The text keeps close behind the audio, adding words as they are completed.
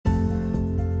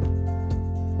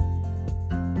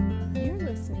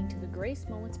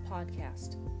Moments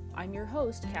podcast. I'm your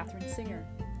host, Catherine Singer.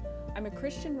 I'm a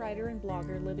Christian writer and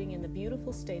blogger living in the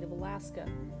beautiful state of Alaska.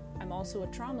 I'm also a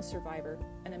trauma survivor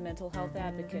and a mental health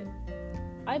advocate.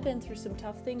 I've been through some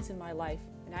tough things in my life,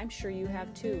 and I'm sure you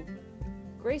have too.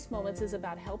 Grace Moments is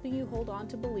about helping you hold on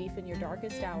to belief in your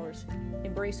darkest hours,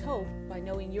 embrace hope by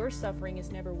knowing your suffering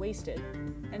is never wasted,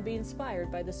 and be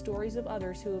inspired by the stories of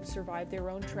others who have survived their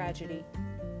own tragedy.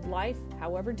 Life,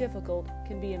 however difficult,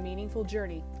 can be a meaningful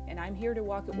journey, and I'm here to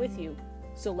walk it with you,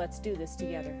 so let's do this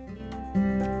together.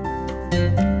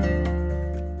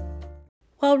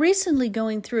 While recently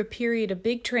going through a period of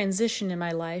big transition in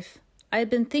my life, I have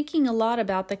been thinking a lot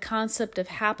about the concept of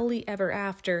happily ever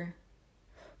after.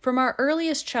 From our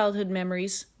earliest childhood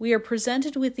memories, we are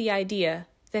presented with the idea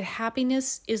that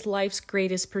happiness is life's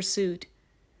greatest pursuit,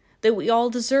 that we all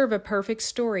deserve a perfect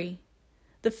story.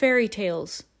 The fairy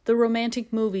tales, the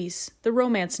romantic movies, the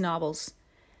romance novels,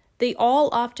 they all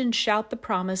often shout the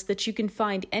promise that you can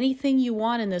find anything you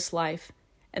want in this life,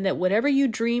 and that whatever you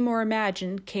dream or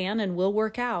imagine can and will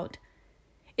work out.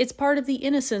 It's part of the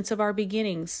innocence of our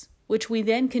beginnings, which we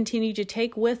then continue to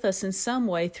take with us in some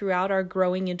way throughout our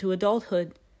growing into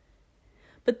adulthood.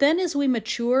 But then as we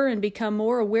mature and become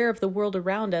more aware of the world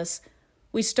around us,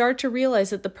 we start to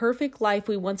realize that the perfect life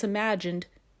we once imagined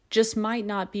just might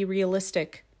not be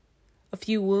realistic. A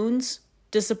few wounds,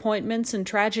 disappointments, and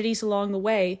tragedies along the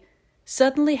way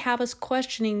suddenly have us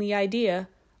questioning the idea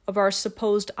of our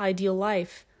supposed ideal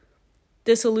life.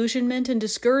 Disillusionment and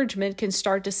discouragement can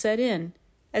start to set in,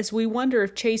 as we wonder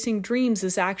if chasing dreams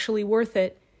is actually worth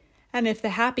it, and if the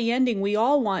happy ending we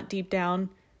all want deep down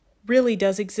really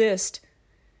does exist.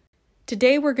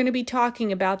 Today we're going to be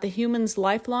talking about the human's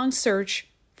lifelong search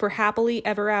for happily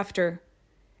ever after,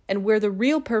 and where the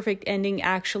real perfect ending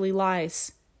actually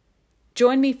lies.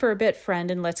 Join me for a bit,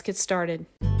 friend, and let's get started.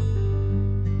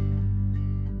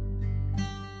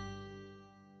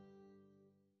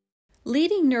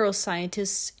 Leading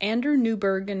neuroscientists Andrew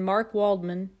Newberg and Mark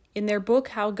Waldman, in their book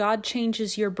How God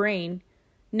Changes Your Brain,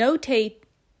 notate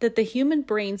that the human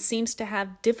brain seems to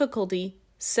have difficulty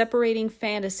separating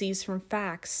fantasies from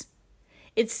facts.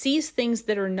 It sees things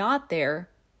that are not there,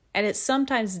 and it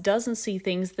sometimes doesn't see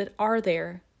things that are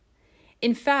there.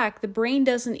 In fact, the brain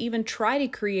doesn't even try to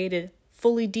create a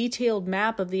fully detailed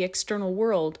map of the external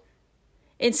world.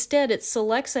 Instead, it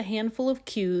selects a handful of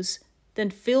cues, then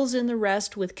fills in the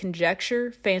rest with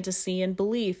conjecture, fantasy, and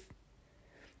belief.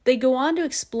 They go on to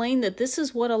explain that this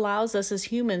is what allows us as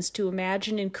humans to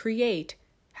imagine and create,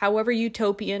 however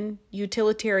utopian,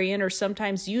 utilitarian, or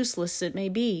sometimes useless it may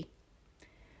be.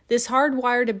 This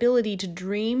hardwired ability to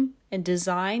dream and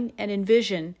design and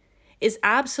envision is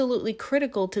absolutely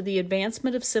critical to the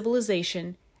advancement of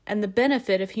civilization and the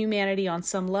benefit of humanity on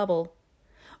some level.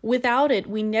 Without it,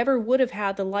 we never would have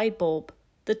had the light bulb,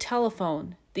 the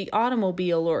telephone, the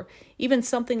automobile, or even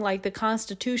something like the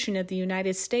Constitution of the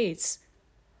United States.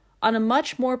 On a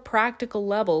much more practical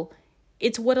level,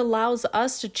 it's what allows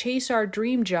us to chase our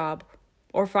dream job,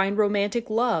 or find romantic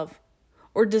love,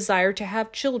 or desire to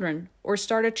have children, or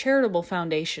start a charitable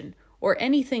foundation, or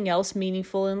anything else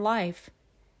meaningful in life.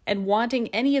 And wanting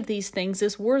any of these things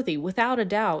is worthy, without a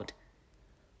doubt.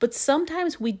 But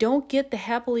sometimes we don't get the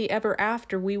happily ever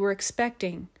after we were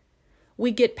expecting.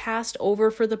 We get passed over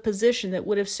for the position that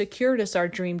would have secured us our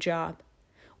dream job.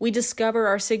 We discover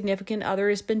our significant other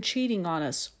has been cheating on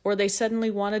us, or they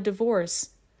suddenly want a divorce.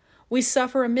 We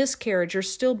suffer a miscarriage or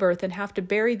stillbirth and have to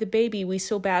bury the baby we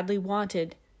so badly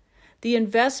wanted. The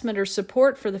investment or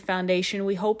support for the foundation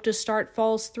we hope to start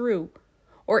falls through,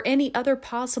 or any other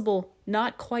possible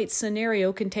not quite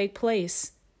scenario can take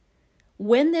place.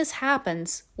 When this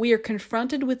happens, we are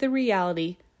confronted with the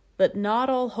reality that not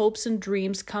all hopes and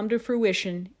dreams come to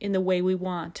fruition in the way we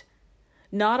want.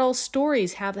 Not all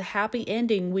stories have the happy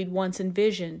ending we'd once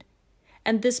envisioned,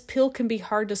 and this pill can be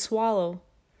hard to swallow.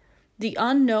 The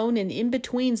unknown and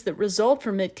in-betweens that result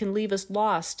from it can leave us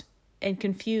lost and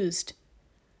confused.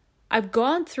 I've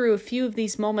gone through a few of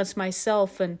these moments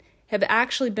myself and have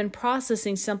actually been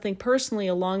processing something personally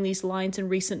along these lines in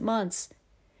recent months.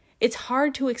 It's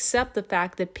hard to accept the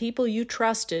fact that people you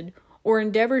trusted or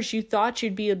endeavors you thought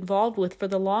you'd be involved with for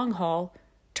the long haul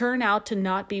turn out to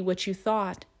not be what you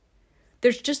thought.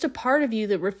 There's just a part of you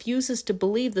that refuses to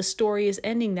believe the story is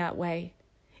ending that way.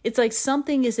 It's like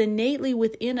something is innately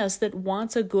within us that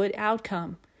wants a good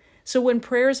outcome. So when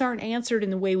prayers aren't answered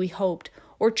in the way we hoped,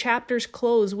 or chapters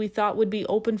close we thought would be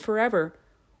open forever,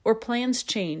 or plans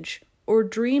change, or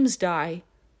dreams die,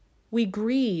 we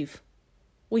grieve,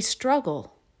 we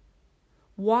struggle.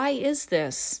 Why is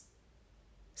this?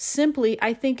 Simply,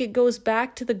 I think it goes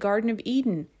back to the Garden of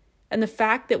Eden and the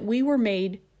fact that we were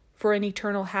made for an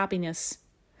eternal happiness.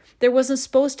 There wasn't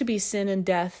supposed to be sin and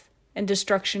death and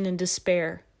destruction and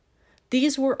despair.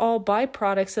 These were all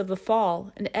byproducts of the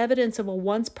fall and evidence of a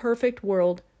once perfect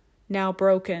world now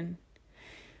broken.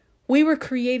 We were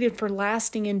created for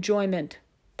lasting enjoyment,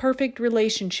 perfect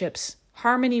relationships,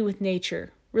 harmony with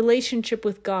nature, relationship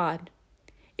with God.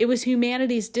 It was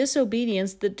humanity's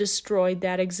disobedience that destroyed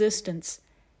that existence.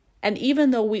 And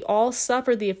even though we all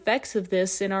suffer the effects of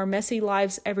this in our messy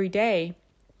lives every day,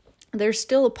 there's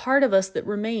still a part of us that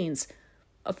remains,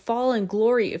 a fallen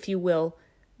glory, if you will,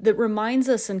 that reminds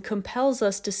us and compels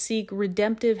us to seek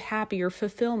redemptive, happier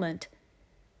fulfillment.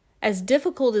 As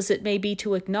difficult as it may be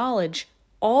to acknowledge,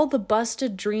 all the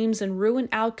busted dreams and ruined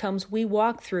outcomes we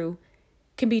walk through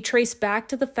can be traced back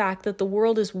to the fact that the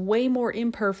world is way more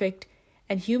imperfect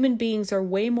and human beings are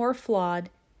way more flawed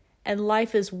and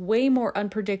life is way more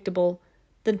unpredictable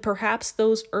than perhaps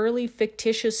those early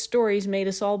fictitious stories made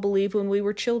us all believe when we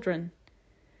were children.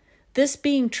 This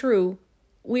being true,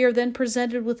 we are then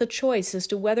presented with a choice as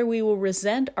to whether we will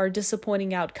resent our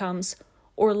disappointing outcomes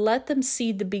or let them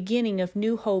seed the beginning of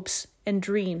new hopes and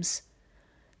dreams.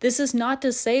 This is not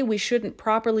to say we shouldn't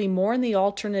properly mourn the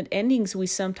alternate endings we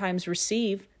sometimes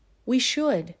receive. We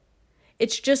should.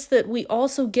 It's just that we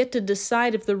also get to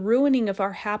decide if the ruining of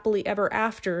our happily ever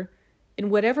after, in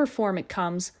whatever form it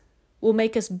comes, will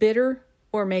make us bitter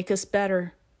or make us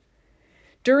better.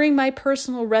 During my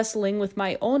personal wrestling with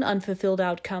my own unfulfilled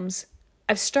outcomes,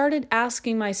 I've started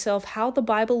asking myself how the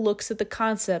Bible looks at the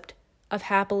concept of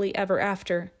happily ever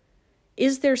after.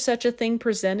 Is there such a thing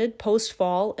presented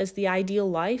post-fall as the ideal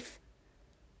life?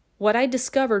 What I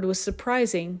discovered was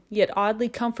surprising, yet oddly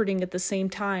comforting at the same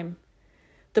time.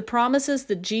 The promises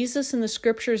that Jesus and the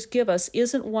Scriptures give us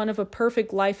isn't one of a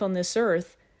perfect life on this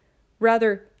earth.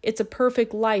 Rather, it's a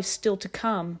perfect life still to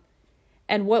come.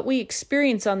 And what we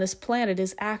experience on this planet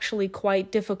is actually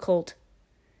quite difficult.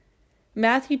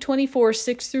 Matthew 24,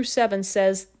 6-7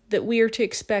 says that we are to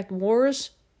expect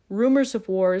wars, rumors of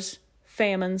wars,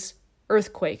 famines,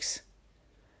 earthquakes.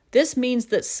 This means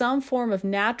that some form of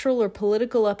natural or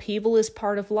political upheaval is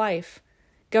part of life.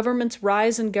 Governments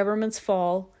rise and governments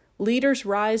fall, leaders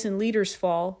rise and leaders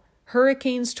fall,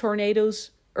 hurricanes,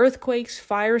 tornadoes, earthquakes,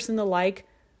 fires, and the like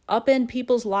upend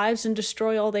people's lives and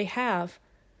destroy all they have.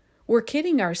 We're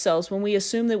kidding ourselves when we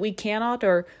assume that we cannot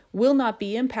or will not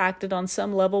be impacted on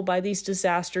some level by these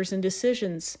disasters and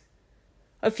decisions.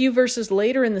 A few verses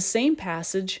later in the same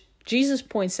passage, Jesus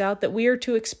points out that we are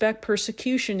to expect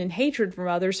persecution and hatred from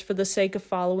others for the sake of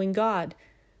following God.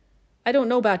 I don't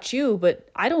know about you, but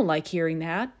I don't like hearing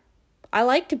that. I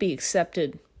like to be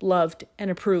accepted, loved, and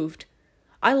approved.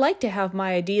 I like to have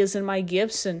my ideas and my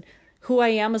gifts and who I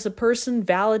am as a person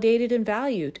validated and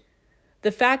valued.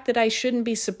 The fact that I shouldn't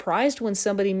be surprised when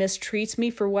somebody mistreats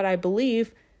me for what I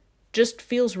believe just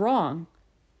feels wrong.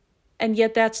 And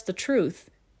yet that's the truth.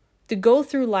 To go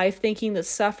through life thinking that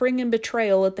suffering and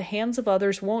betrayal at the hands of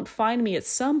others won't find me at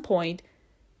some point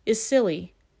is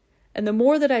silly. And the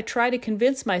more that I try to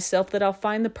convince myself that I'll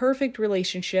find the perfect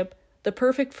relationship, the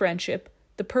perfect friendship,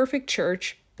 the perfect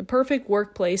church, the perfect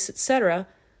workplace, etc.,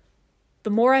 the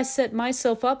more I set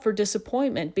myself up for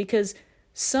disappointment because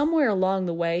somewhere along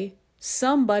the way,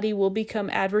 somebody will become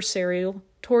adversarial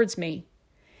towards me.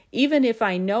 Even if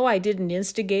I know I didn't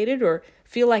instigate it or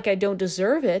feel like I don't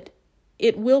deserve it,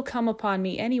 it will come upon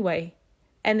me anyway.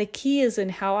 And the key is in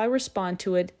how I respond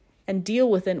to it and deal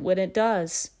with it when it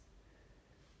does.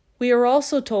 We are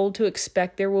also told to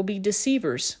expect there will be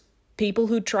deceivers, people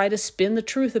who try to spin the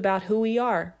truth about who we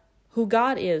are, who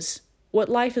God is, what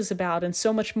life is about, and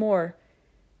so much more.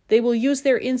 They will use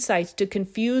their insights to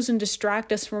confuse and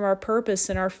distract us from our purpose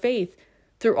and our faith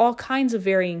through all kinds of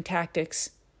varying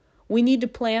tactics. We need to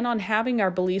plan on having our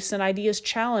beliefs and ideas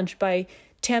challenged by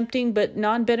tempting but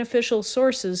non-beneficial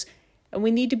sources, and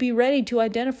we need to be ready to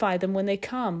identify them when they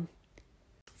come.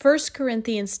 1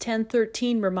 Corinthians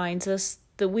 10:13 reminds us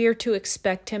that we are to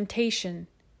expect temptation.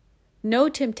 No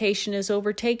temptation has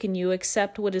overtaken you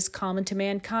except what is common to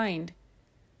mankind.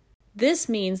 This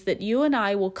means that you and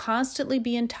I will constantly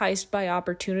be enticed by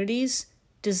opportunities,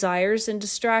 desires, and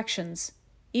distractions,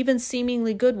 even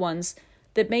seemingly good ones,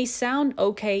 that may sound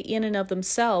okay in and of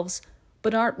themselves,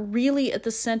 but aren't really at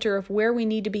the center of where we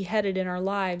need to be headed in our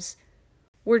lives.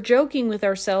 We're joking with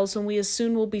ourselves when we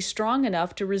assume we'll be strong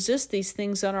enough to resist these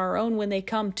things on our own when they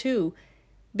come too,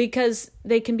 because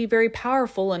they can be very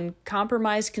powerful and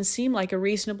compromise can seem like a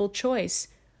reasonable choice.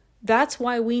 That's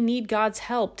why we need God's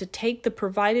help to take the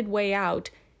provided way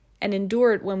out and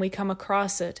endure it when we come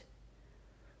across it.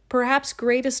 Perhaps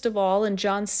greatest of all, in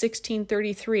John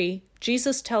 16:33,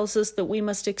 Jesus tells us that we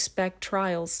must expect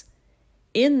trials.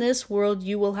 In this world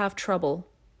you will have trouble.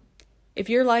 If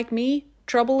you're like me,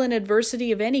 Trouble and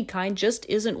adversity of any kind just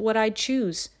isn't what I'd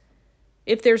choose.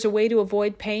 If there's a way to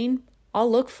avoid pain,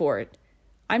 I'll look for it.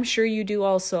 I'm sure you do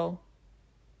also.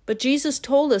 But Jesus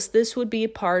told us this would be a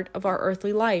part of our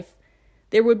earthly life.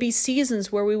 There would be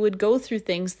seasons where we would go through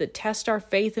things that test our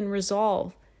faith and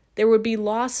resolve. There would be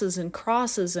losses and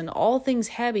crosses and all things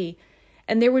heavy,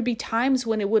 and there would be times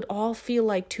when it would all feel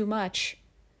like too much.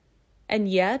 And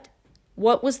yet,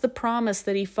 what was the promise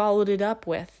that he followed it up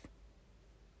with?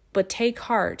 But take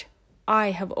heart,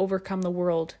 I have overcome the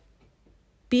world.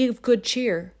 Be of good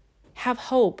cheer, have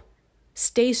hope,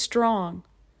 stay strong,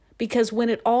 because when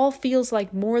it all feels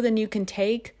like more than you can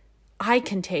take, I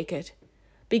can take it.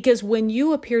 Because when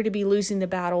you appear to be losing the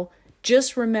battle,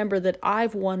 just remember that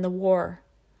I've won the war.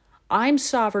 I'm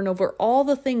sovereign over all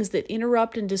the things that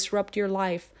interrupt and disrupt your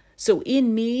life. So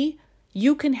in me,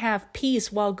 you can have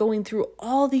peace while going through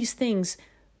all these things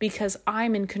because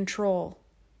I'm in control.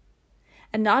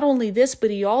 And not only this, but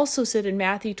he also said in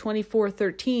Matthew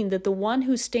 24:13 that the one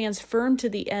who stands firm to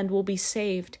the end will be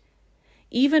saved.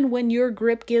 Even when your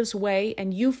grip gives way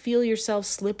and you feel yourself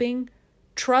slipping,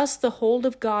 trust the hold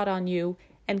of God on you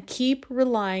and keep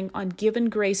relying on given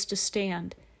grace to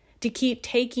stand, to keep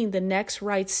taking the next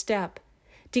right step,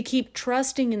 to keep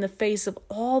trusting in the face of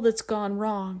all that's gone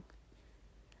wrong.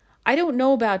 I don't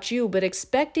know about you, but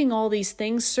expecting all these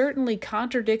things certainly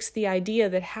contradicts the idea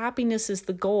that happiness is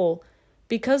the goal,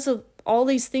 because of all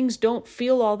these things don't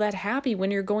feel all that happy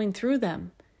when you're going through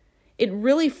them. It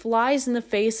really flies in the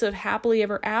face of happily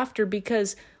ever after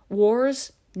because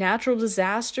wars, natural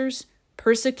disasters,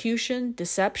 persecution,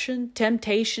 deception,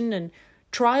 temptation, and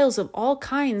trials of all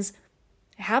kinds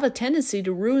have a tendency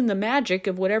to ruin the magic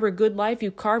of whatever good life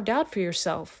you carved out for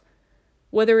yourself.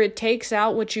 Whether it takes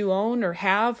out what you own or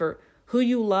have or who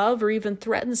you love or even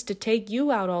threatens to take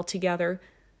you out altogether,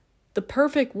 the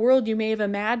perfect world you may have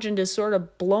imagined is sort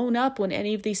of blown up when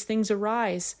any of these things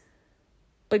arise.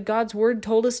 But God's word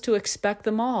told us to expect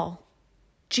them all.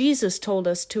 Jesus told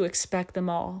us to expect them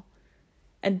all.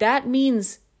 And that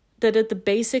means that at the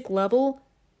basic level,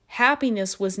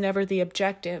 happiness was never the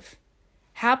objective.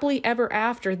 Happily ever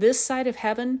after, this side of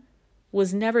heaven,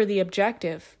 was never the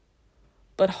objective.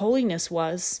 But holiness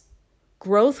was,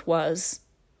 growth was,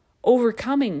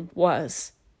 overcoming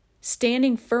was,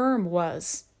 standing firm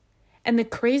was. And the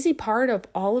crazy part of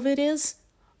all of it is,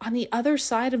 on the other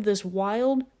side of this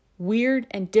wild, weird,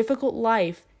 and difficult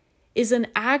life is an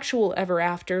actual ever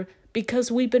after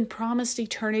because we've been promised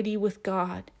eternity with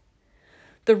God.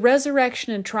 The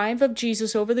resurrection and triumph of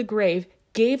Jesus over the grave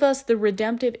gave us the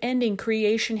redemptive ending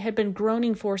creation had been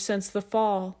groaning for since the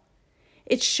fall.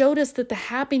 It showed us that the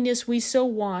happiness we so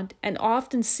want and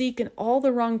often seek in all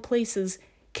the wrong places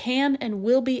can and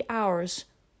will be ours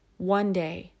one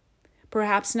day.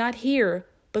 Perhaps not here,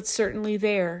 but certainly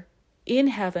there, in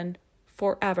heaven,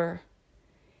 forever.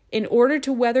 In order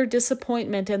to weather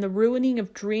disappointment and the ruining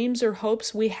of dreams or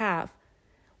hopes we have,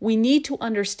 we need to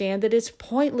understand that it's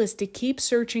pointless to keep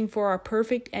searching for our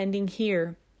perfect ending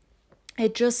here.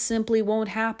 It just simply won't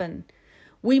happen.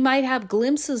 We might have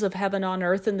glimpses of heaven on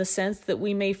earth in the sense that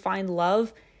we may find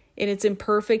love in its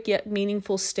imperfect yet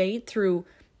meaningful state through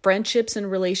friendships and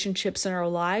relationships in our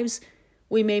lives.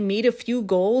 We may meet a few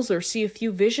goals or see a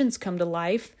few visions come to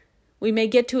life. We may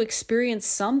get to experience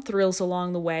some thrills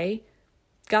along the way.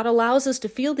 God allows us to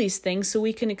feel these things so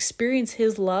we can experience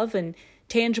His love in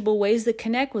tangible ways that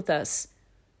connect with us.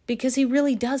 Because He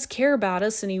really does care about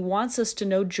us and He wants us to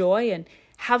know joy and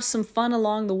have some fun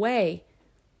along the way.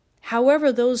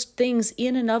 However, those things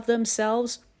in and of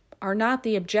themselves are not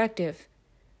the objective.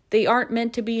 They aren't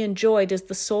meant to be enjoyed as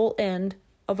the sole end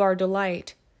of our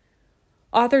delight.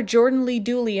 Author Jordan Lee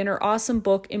Dooley, in her awesome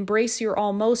book, Embrace Your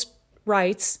Almost,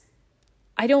 writes,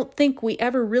 I don't think we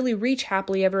ever really reach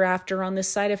happily ever after on this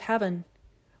side of heaven.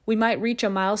 We might reach a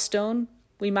milestone,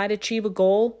 we might achieve a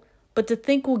goal, but to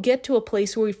think we'll get to a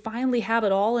place where we finally have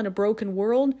it all in a broken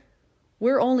world,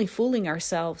 we're only fooling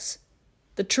ourselves.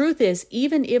 The truth is,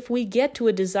 even if we get to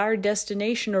a desired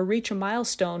destination or reach a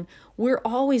milestone, we're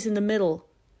always in the middle,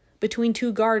 between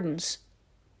two gardens,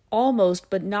 almost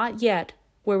but not yet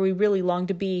where we really long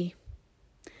to be.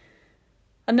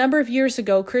 A number of years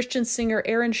ago, Christian singer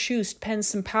Aaron Shust penned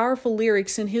some powerful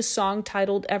lyrics in his song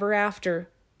titled Ever After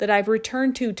that I've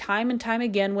returned to time and time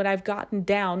again when I've gotten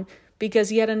down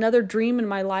because yet another dream in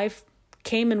my life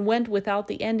came and went without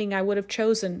the ending I would have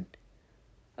chosen.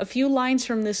 A few lines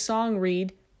from this song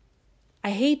read,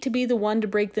 I hate to be the one to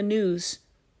break the news,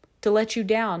 to let you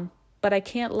down, but I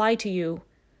can't lie to you.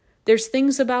 There's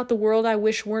things about the world I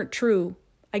wish weren't true.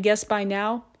 I guess by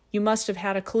now, you must have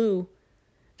had a clue.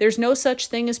 There's no such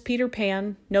thing as Peter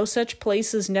Pan, no such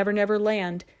place as Never Never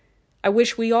Land. I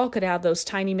wish we all could have those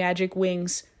tiny magic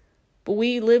wings. But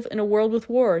we live in a world with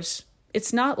wars.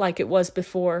 It's not like it was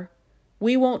before.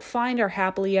 We won't find our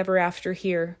happily ever after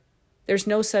here. There's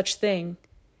no such thing.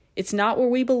 It's not where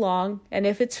we belong, and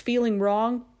if it's feeling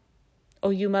wrong, oh,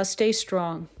 you must stay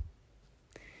strong.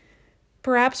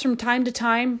 Perhaps from time to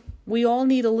time, we all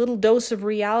need a little dose of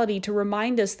reality to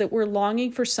remind us that we're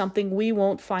longing for something we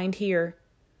won't find here.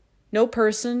 No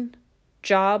person,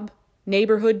 job,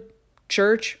 neighborhood,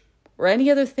 church, or any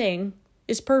other thing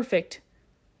is perfect.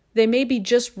 They may be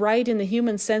just right in the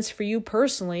human sense for you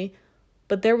personally,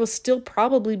 but there will still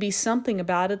probably be something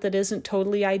about it that isn't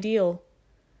totally ideal.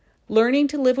 Learning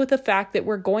to live with the fact that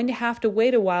we're going to have to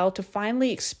wait a while to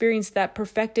finally experience that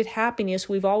perfected happiness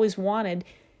we've always wanted,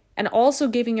 and also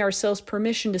giving ourselves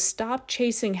permission to stop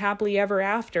chasing happily ever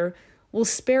after, will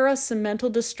spare us some mental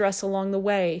distress along the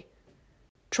way.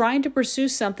 Trying to pursue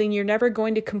something you're never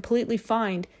going to completely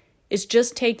find is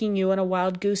just taking you on a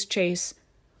wild goose chase.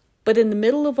 But in the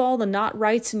middle of all the not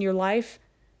rights in your life,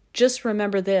 just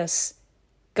remember this: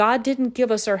 God didn't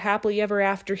give us our happily ever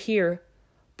after here,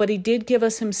 but He did give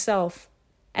us Himself,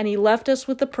 and He left us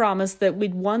with the promise that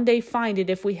we'd one day find it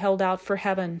if we held out for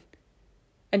heaven.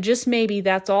 And just maybe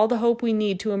that's all the hope we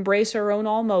need to embrace our own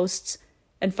almosts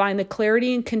and find the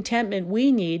clarity and contentment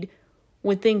we need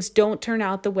when things don't turn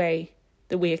out the way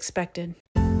that we expected.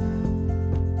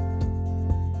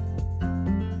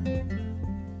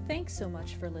 Thanks so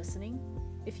much for listening.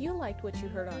 If you liked what you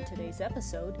heard on today's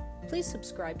episode, please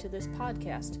subscribe to this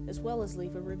podcast as well as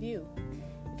leave a review.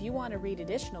 If you want to read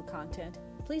additional content,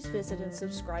 please visit and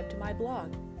subscribe to my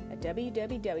blog at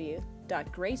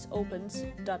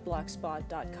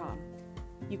www.graceopens.blogspot.com.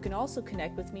 You can also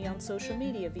connect with me on social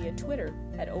media via Twitter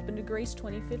at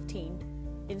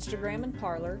Open2Grace2015, Instagram and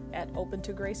Parler at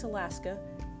Open2GraceAlaska,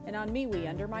 and on MeWe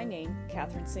under my name,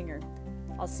 Catherine Singer.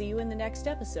 I'll see you in the next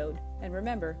episode, and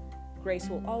remember, grace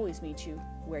will always meet you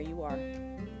where you are.